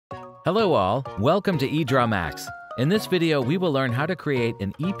Hello all, welcome to EdrawMax. In this video, we will learn how to create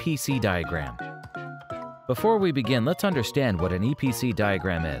an EPC diagram. Before we begin, let's understand what an EPC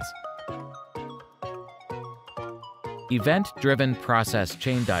diagram is. Event-driven process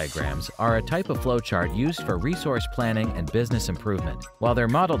chain diagrams are a type of flowchart used for resource planning and business improvement. While they're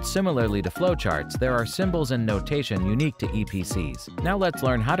modeled similarly to flowcharts, there are symbols and notation unique to EPCs. Now let's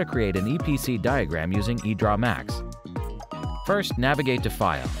learn how to create an EPC diagram using EdrawMax. First, navigate to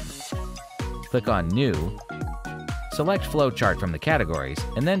File. Click on New, select Flowchart from the categories,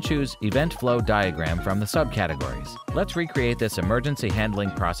 and then choose Event Flow Diagram from the subcategories. Let's recreate this emergency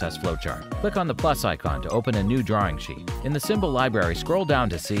handling process flowchart. Click on the plus icon to open a new drawing sheet. In the symbol library, scroll down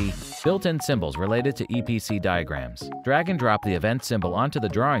to see Built-in Symbols related to EPC diagrams. Drag and drop the event symbol onto the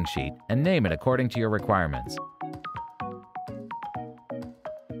drawing sheet and name it according to your requirements.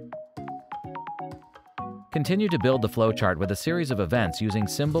 Continue to build the flowchart with a series of events using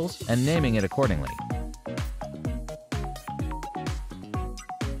symbols and naming it accordingly.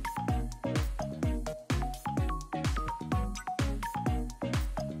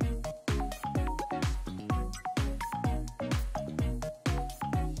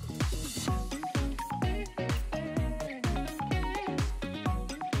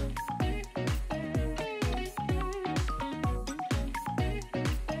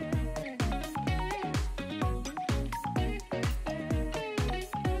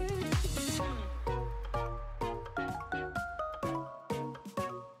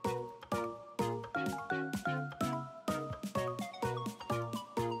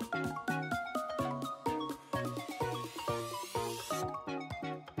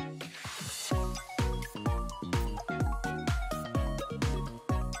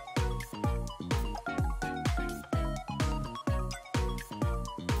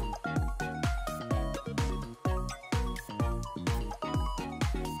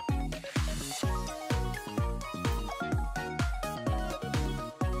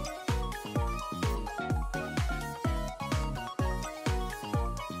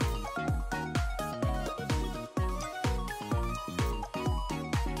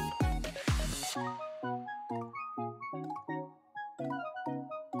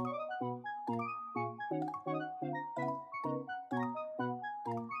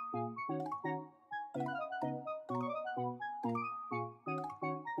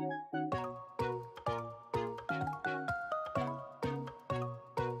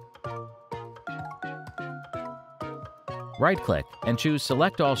 Right-click and choose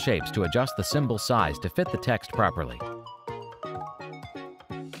Select All Shapes to adjust the symbol size to fit the text properly.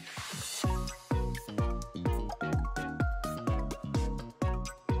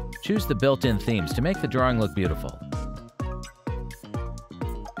 Choose the built-in themes to make the drawing look beautiful.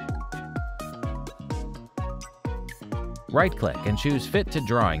 Right-click and choose Fit to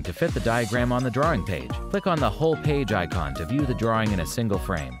Drawing to fit the diagram on the drawing page. Click on the whole page icon to view the drawing in a single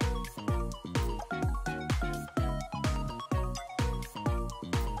frame.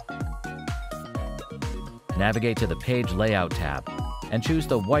 Navigate to the Page Layout tab and choose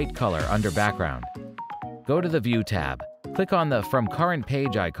the white color under Background. Go to the View tab. Click on the From Current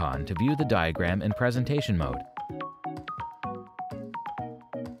Page icon to view the diagram in presentation mode.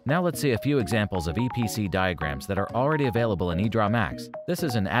 Now let's see a few examples of EPC diagrams that are already available in EdrawMax. This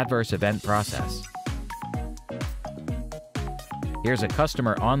is an adverse event process. Here's a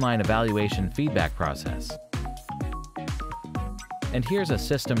customer online evaluation feedback process. And here's a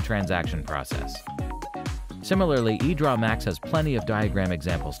system transaction process. Similarly, EdrawMax has plenty of diagram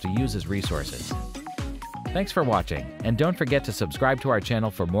examples to use as resources. Thanks for watching, and don't forget to subscribe to our channel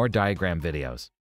for more diagram videos.